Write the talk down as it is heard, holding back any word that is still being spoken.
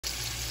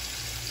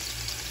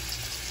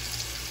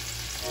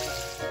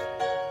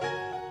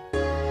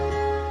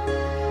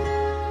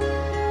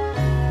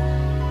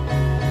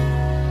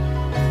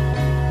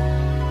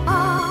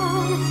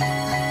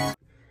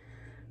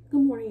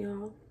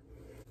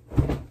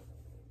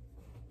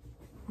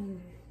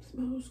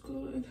Smells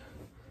good.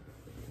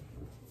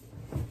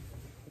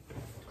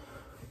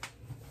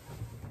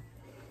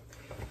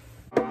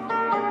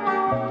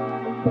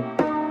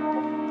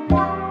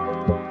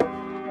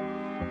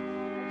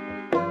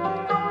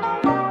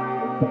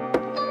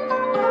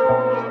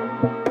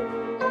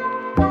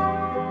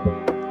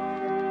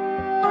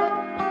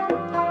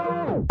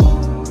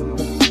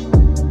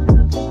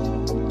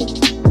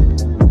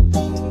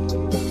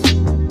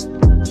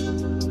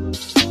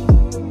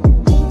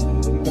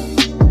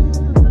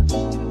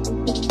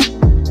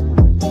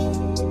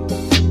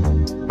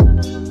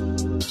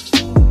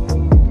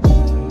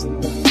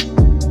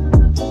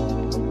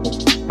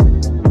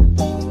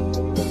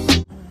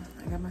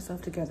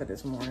 Together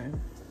this morning.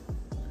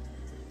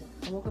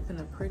 I woke up in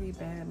a pretty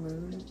bad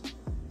mood,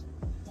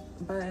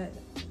 but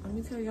let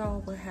me tell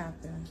y'all what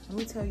happened. Let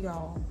me tell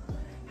y'all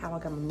how I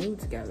got my mood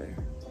together.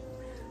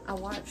 I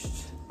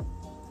watched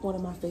one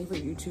of my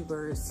favorite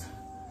YouTubers,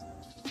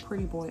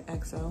 Pretty Boy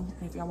XO,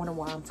 and if y'all wonder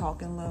why I'm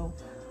talking low,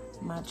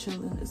 my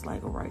children is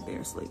like right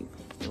there asleep.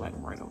 They're like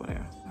right over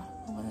there.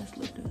 Oh, that's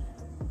lifted.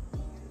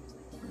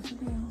 Where's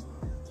it down?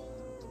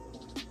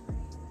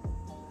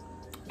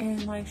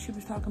 And like she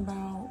was talking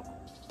about,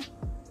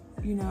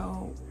 you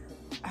know,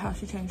 how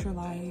she changed her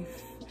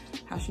life,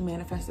 how she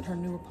manifested her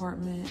new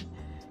apartment.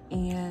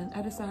 And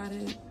I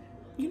decided,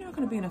 you're not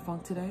gonna be in a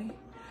funk today.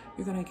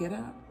 You're gonna get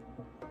up,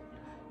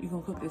 you're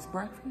gonna cook this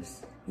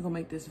breakfast, you're gonna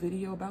make this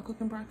video about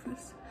cooking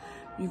breakfast,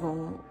 you're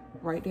gonna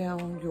write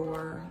down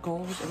your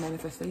goals and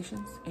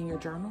manifestations in your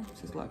journal.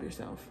 Just love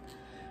yourself.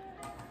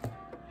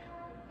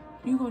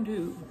 You're gonna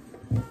do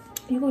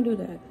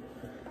that.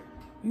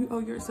 You owe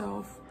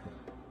yourself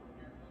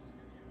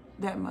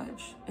that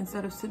much.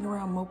 Instead of sitting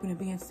around moping and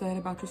being sad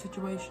about your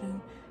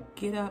situation,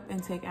 get up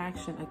and take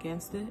action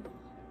against it.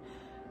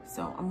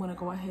 So I'm gonna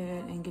go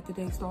ahead and get the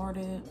day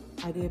started.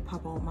 I did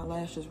pop on my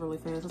lashes really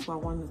fast. That's why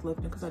one is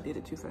lifting, because I did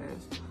it too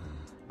fast.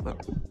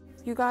 But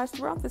you guys,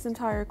 throughout this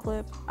entire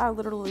clip, I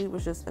literally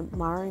was just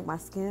admiring my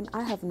skin.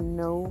 I have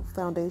no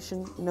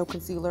foundation, no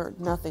concealer,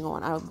 nothing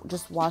on. I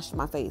just washed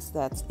my face,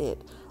 that's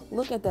it.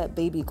 Look at that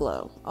baby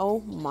glow.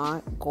 Oh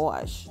my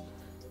gosh.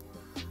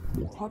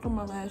 Popped on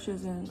my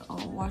lashes and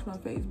washed my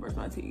face, brushed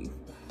my teeth.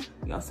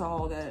 Y'all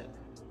saw that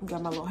I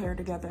got my little hair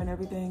together and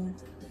everything,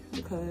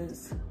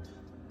 because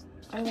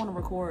I didn't want to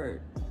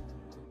record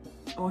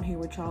on here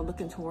with y'all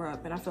looking tore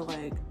up, and I feel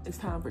like it's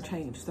time for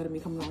change. Instead of me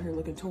coming on here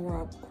looking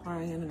tore up,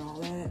 crying and all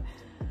that,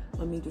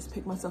 let me just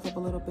pick myself up a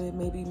little bit.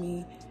 Maybe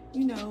me,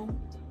 you know,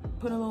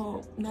 put a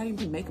little, not even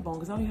put makeup on,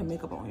 because I don't even have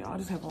makeup on, y'all. I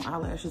just have on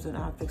eyelashes and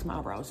I fix my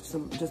eyebrows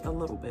just a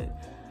little bit.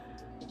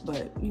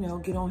 But, you know,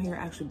 get on here,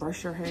 actually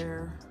brush your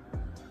hair.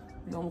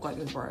 You don't look like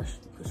it's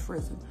brushed, it's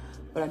frizzing.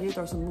 But I did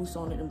throw some mousse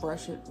on it and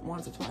brush it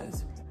once or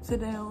twice. Sit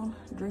down,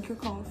 drink your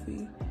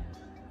coffee,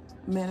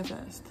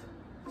 manifest.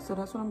 So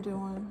that's what I'm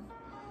doing.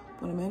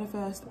 When I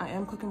manifest, I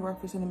am cooking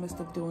breakfast in the midst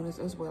of doing this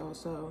as well,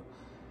 so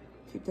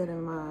keep that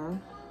in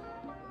mind.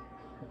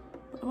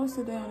 But I'm gonna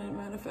sit down and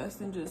manifest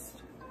and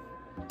just,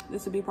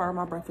 this will be part of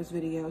my breakfast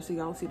video, so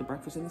y'all see the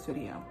breakfast in this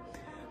video.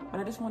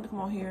 But I just wanted to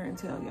come on here and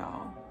tell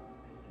y'all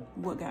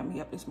what got me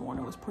up this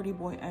morning was Pretty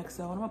Boy XO,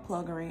 and I'm gonna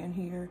plug her in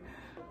here.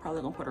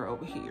 Probably gonna put her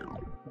over here.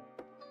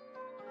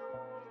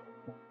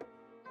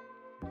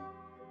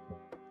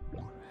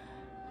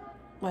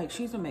 Like,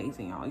 she's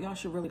amazing, y'all. Y'all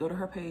should really go to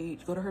her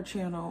page, go to her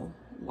channel,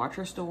 watch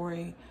her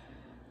story.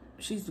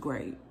 She's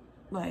great.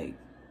 Like,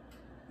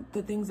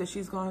 the things that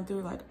she's gone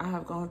through, like, I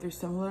have gone through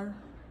similar.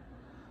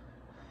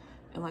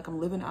 And like, I'm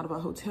living out of a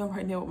hotel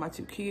right now with my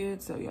 2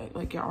 kids, so yeah,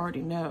 like, y'all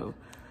already know.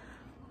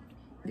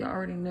 Y'all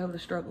already know the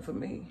struggle for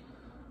me.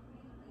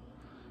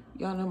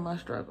 Y'all know my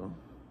struggle.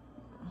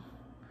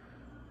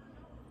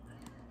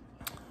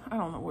 I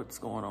don't know what's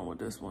going on with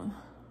this one.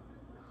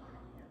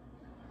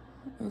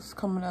 It's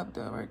coming up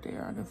though, right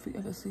there. I can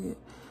see it.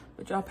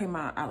 But y'all pay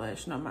my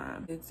eyelash, not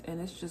mine. It's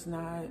just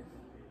not,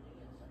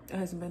 it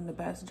hasn't been the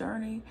best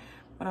journey,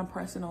 but I'm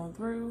pressing on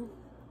through.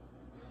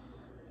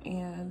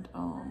 And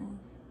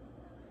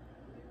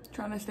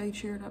trying to stay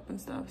cheered up and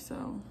stuff,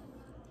 so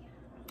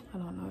I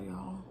don't know,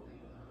 y'all.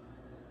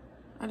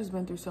 I just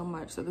been through so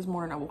much. So this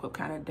morning I woke up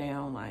kind of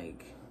down,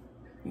 like,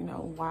 you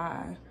know,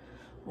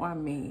 why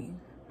me?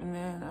 And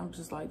then I'm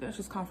just like, that's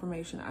just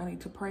confirmation. I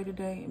need to pray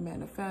today and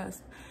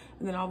manifest.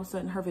 And then all of a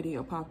sudden her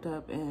video popped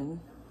up and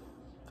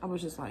I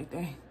was just like,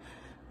 dang,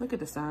 look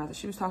at the signs.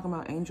 She was talking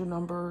about angel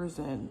numbers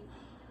and,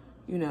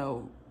 you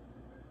know,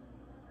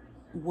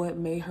 what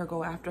made her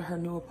go after her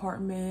new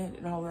apartment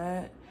and all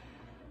that.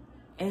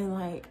 And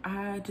like,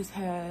 I just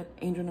had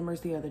angel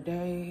numbers the other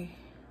day.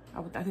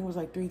 I think it was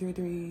like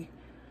 333,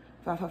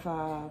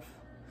 555,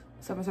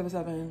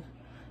 777,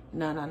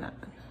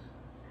 999.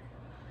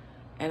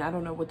 And I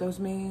don't know what those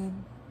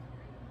mean.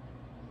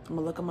 I'm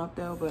gonna look them up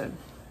though, but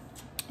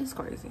it's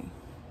crazy.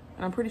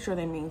 And I'm pretty sure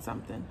they mean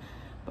something.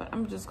 But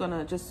I'm just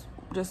gonna, just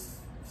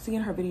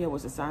seeing her video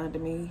was a sign to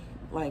me.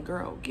 Like,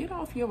 girl, get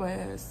off your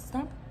ass.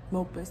 Stop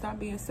moping, stop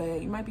being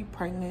sad. You might be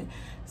pregnant,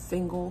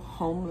 single,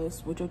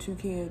 homeless with your 2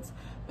 kids,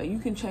 but you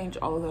can change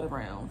all of that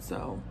around.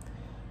 So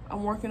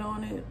I'm working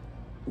on it.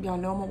 Y'all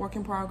know I'm a work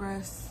in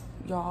progress.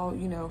 Y'all,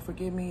 you know,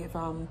 forgive me if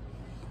I'm,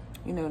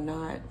 you know,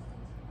 not,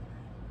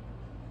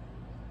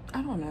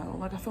 I don't know.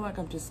 Like, I feel like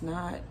I'm just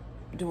not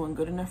doing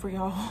good enough for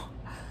y'all.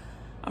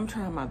 I'm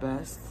trying my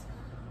best.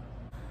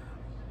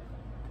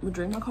 I'm gonna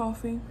drink my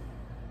coffee,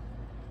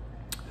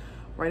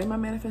 write in my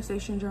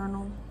manifestation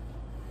journal,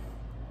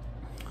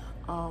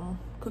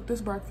 cook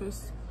this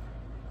breakfast,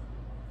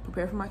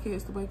 prepare for my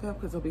kids to wake up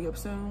because they'll be up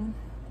soon,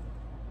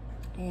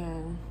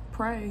 and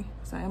pray.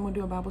 So I am gonna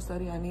do a Bible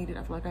study. I need it.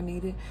 I feel like I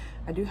need it.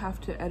 I do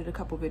have to edit a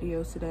couple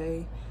videos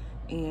today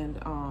and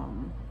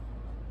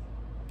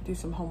do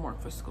some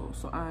homework for school.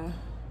 So I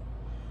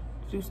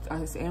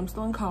am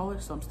still in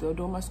college, so I'm still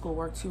doing my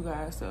schoolwork too,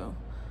 guys. So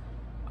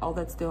all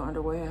that's still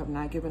underway. I have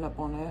not given up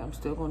on that. I'm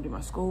still gonna do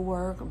my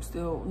schoolwork. I'm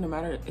still, no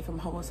matter if I'm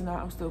homeless or not,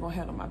 I'm still gonna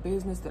handle my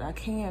business that I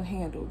can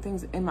handle.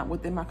 Things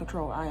within my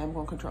control, I am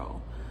gonna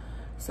control.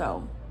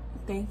 So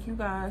thank you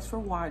guys for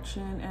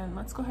watching, and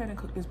let's go ahead and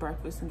cook this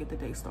breakfast and get the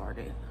day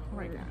started. All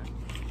right, guys.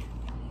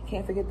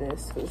 Can't forget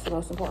this, because it's the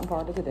most important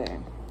part of the day.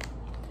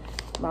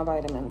 My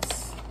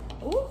vitamins.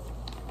 Ooh.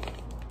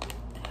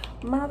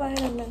 My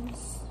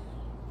vitamins.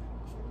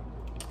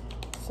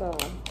 So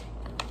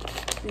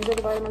these are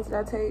the vitamins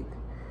that I take.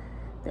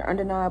 They're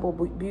Undeniable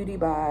Beauty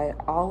by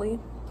Ollie.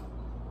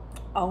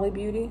 Ollie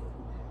Beauty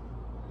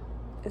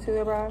is who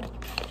they're by.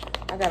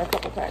 I got a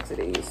couple packs of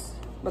these,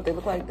 but they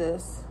look like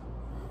this.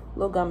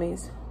 Little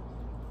gummies.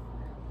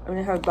 And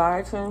they have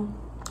biotin,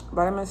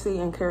 vitamin C,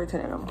 and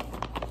keratin in them.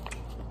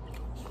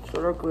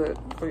 So they're good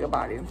for your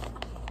body.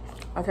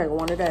 I take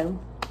one a day.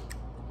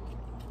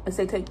 They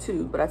say take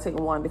two, but I take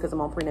one because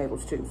I'm on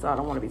prenatals too, so I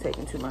don't want to be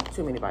taking too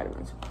many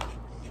vitamins.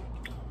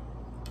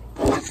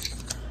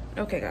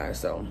 Okay, guys,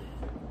 so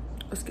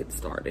let's get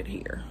started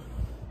here.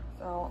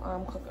 So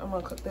I'm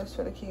gonna cook this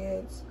for the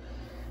kids.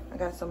 I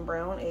got some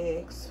brown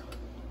eggs,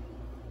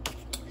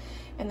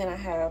 and then I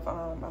have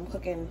I'm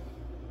cooking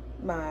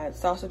my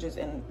sausages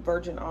in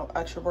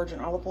extra virgin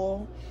olive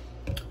oil,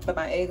 but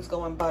my eggs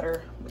go in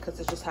butter because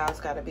it's just how it's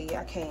got to be.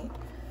 I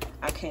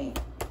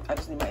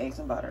just need my eggs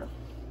in butter,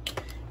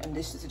 and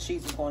this is the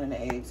cheese is going in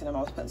the eggs, and I'm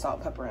always putting salt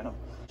and pepper in them.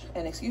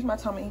 And excuse my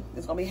tummy,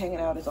 it's gonna be hanging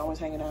out. It's always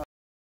hanging out.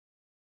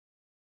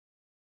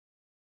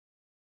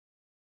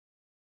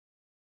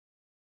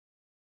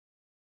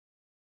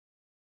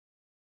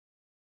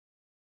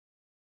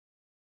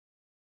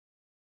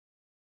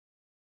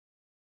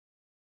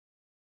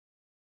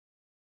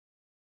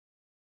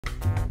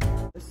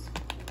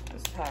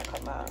 This is how I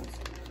cut mine.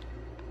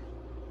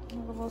 A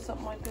little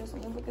something like this.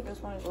 And then look at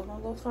this one. It goes a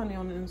little funny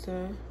on the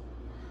inside.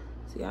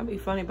 See, I'll be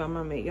funny by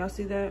my meat. Y'all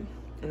see that?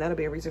 And that'll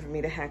be a reason for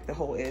me to hack the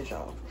whole edge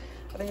off.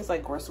 I think it's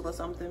like gristle or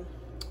something,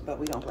 but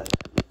we don't play.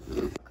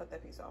 I'll cut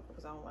that piece off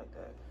because I don't like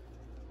that.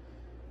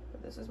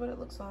 But this is what it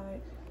looks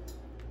like.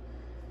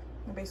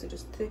 And basically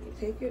just take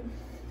it,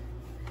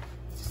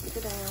 stick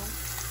it down.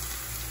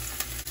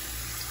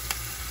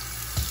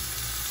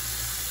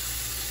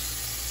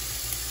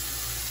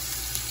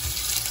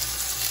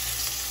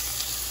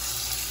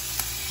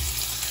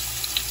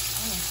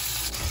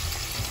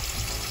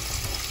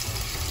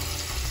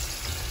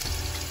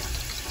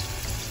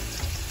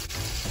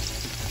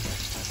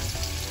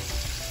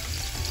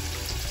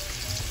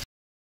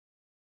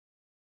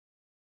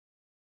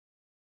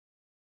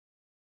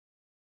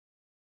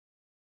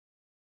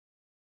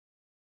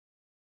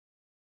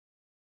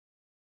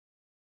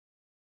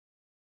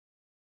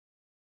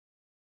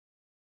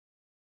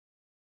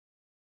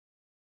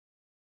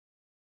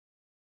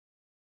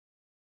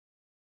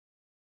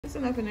 That's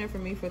enough in there for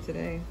me for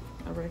today,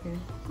 I reckon.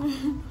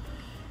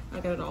 I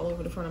got it all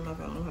over the front of my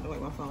phone. I don't have to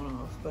wipe my phone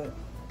off, but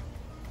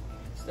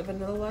it's the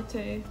vanilla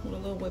latte with a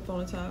little whip on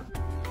the top.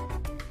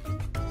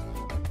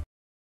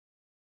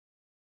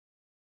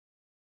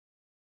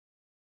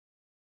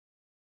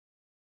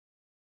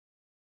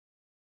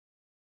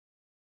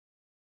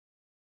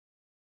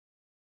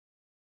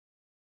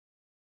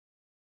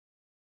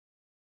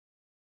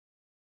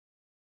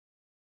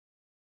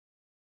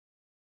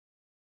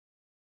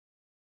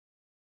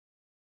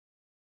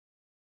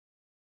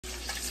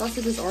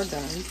 Sausages are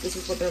done. This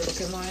is what they're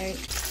looking like.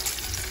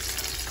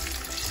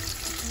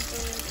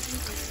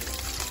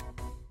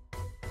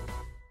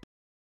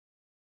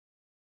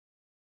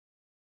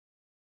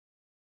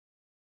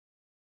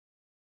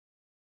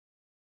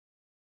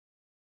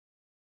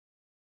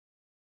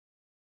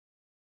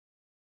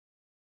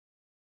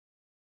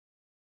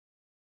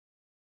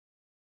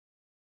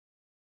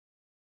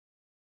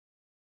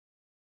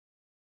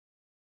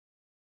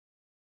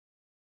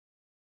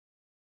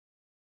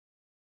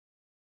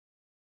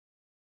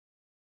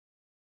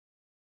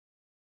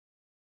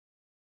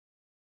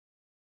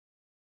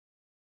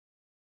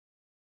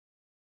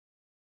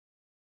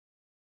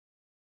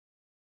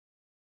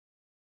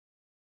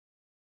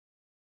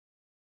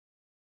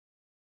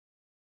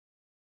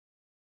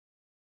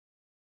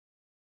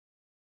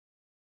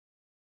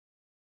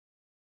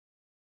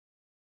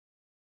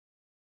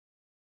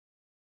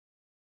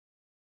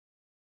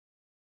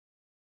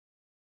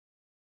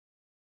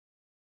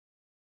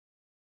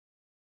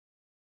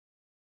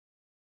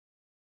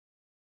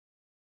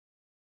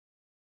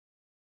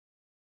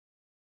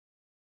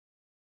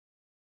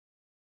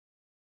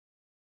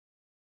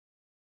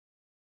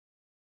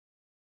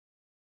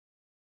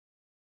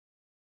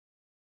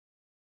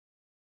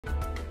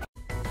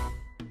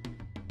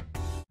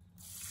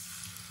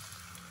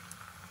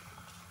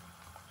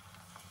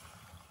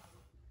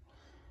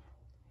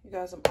 You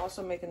guys, I'm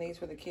also making these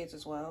for the kids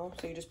as well.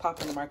 So you just pop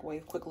in the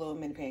microwave, quick little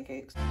mini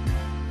pancakes.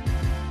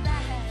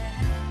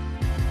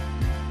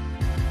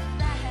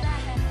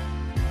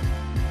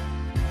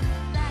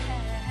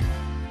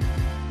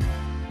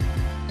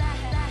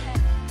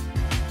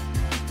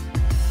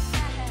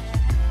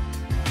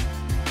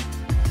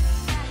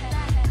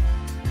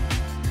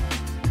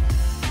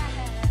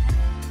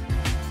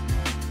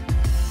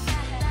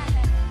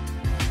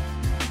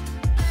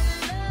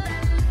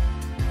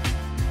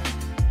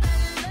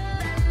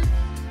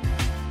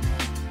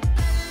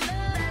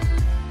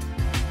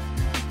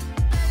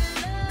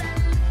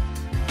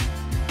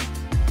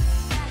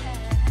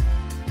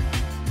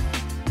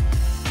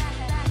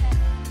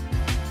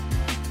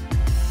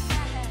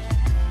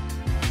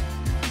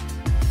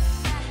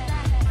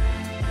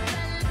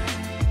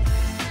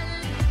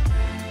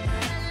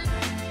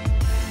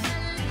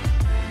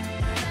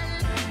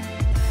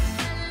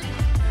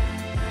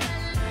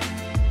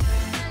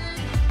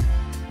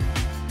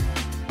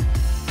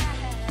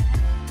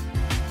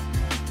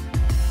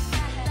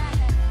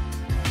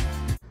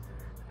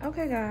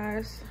 Okay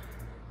guys,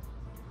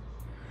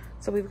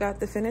 so we've got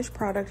the finished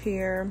product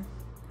here: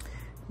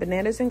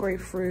 bananas and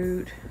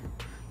grapefruit,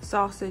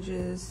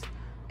 sausages,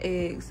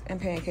 eggs,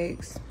 and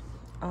pancakes.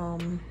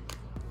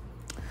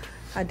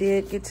 I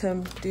did get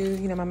to do,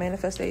 you know, my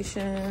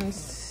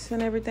manifestations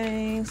and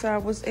everything, so I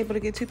was able to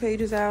get 2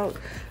 pages out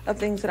of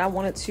things that I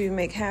wanted to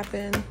make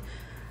happen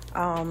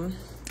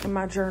in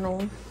my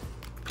journal.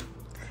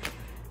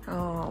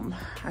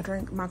 I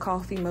drank my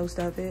coffee, most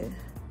of it,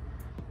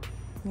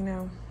 you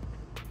know.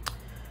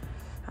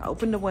 I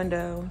opened the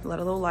window, let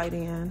a little light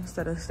in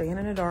instead of staying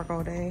in the dark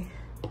all day.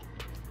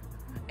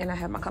 And I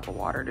have my cup of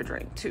water to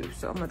drink too.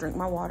 So I'm gonna drink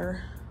my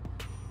water.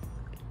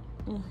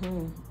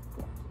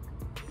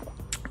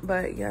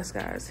 But yes,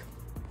 guys,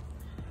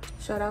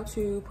 shout out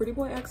to Pretty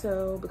Boy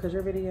XO, because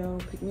your video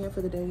picked me up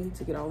for the day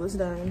to get all this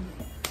done.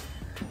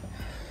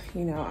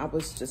 You know, I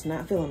was just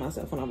not feeling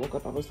myself when I woke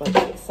up. I was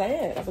like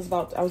sad.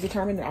 I was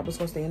determined that I was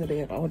gonna stay in the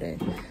bed all day.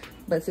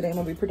 But today I'm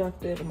gonna be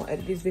productive. I'm gonna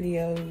edit these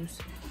videos.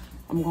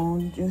 I'm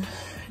going to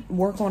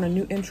work on a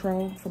new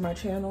intro for my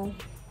channel.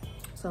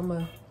 So I'm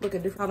gonna look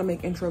at how to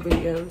make intro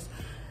videos.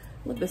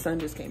 Look, the sun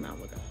just came out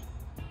with it.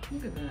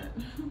 Look at that.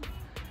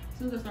 As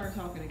soon as I started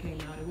talking, it came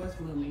out. It was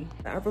gloomy.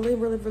 I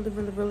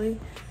really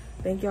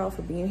thank y'all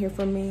for being here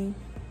for me,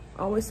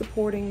 always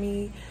supporting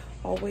me,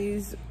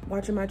 always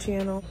watching my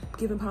channel,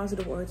 giving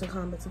positive words and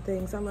comments and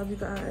things. I love you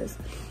guys.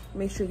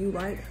 Make sure you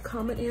like,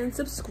 comment, and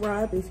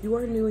subscribe if you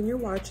are new and you're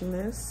watching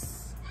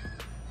this,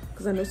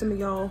 because I know some of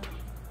y'all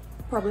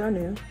probably are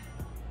new.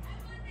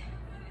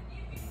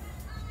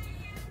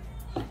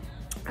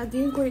 I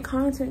did great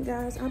content,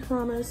 guys, I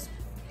promise.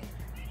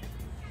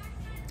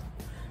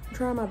 I'm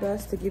trying my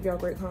best to give y'all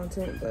great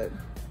content, but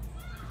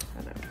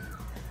I know.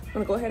 I'm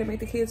gonna go ahead and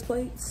make the kids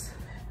plates.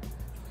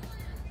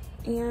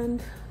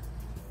 And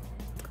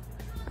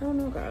I don't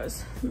know,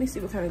 guys. Let me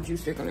see what kind of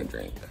juice they're gonna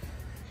drink.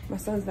 My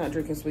son's not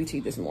drinking sweet tea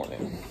this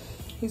morning.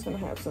 He's gonna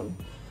have some,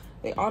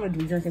 they ought to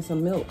be drinking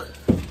some milk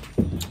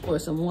or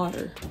some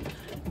water.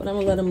 But I'm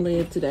gonna let them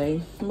live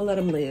today. I'm gonna let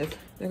them live.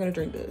 They're gonna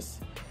drink this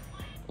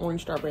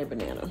orange, strawberry,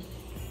 banana.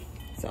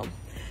 So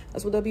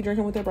that's what they'll be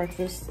drinking with their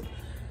breakfast.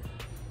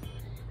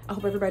 I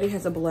hope everybody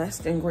has a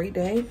blessed and great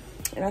day.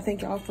 And I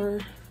thank y'all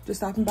for just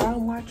stopping by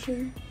and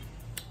watching.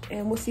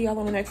 And we'll see y'all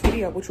on the next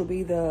video, which will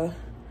be the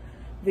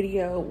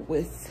video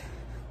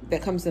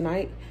that comes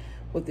tonight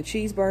with the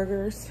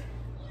cheeseburgers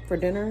for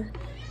dinner.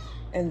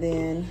 And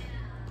then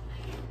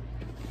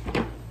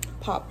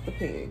Pop the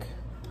Pig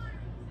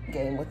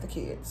game with the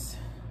kids.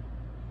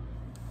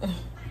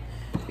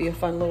 Be a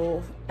fun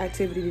little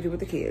activity to do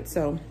with the kids.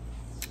 So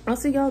I'll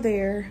see y'all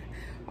there.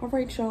 All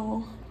right,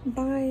 y'all.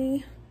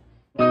 Bye.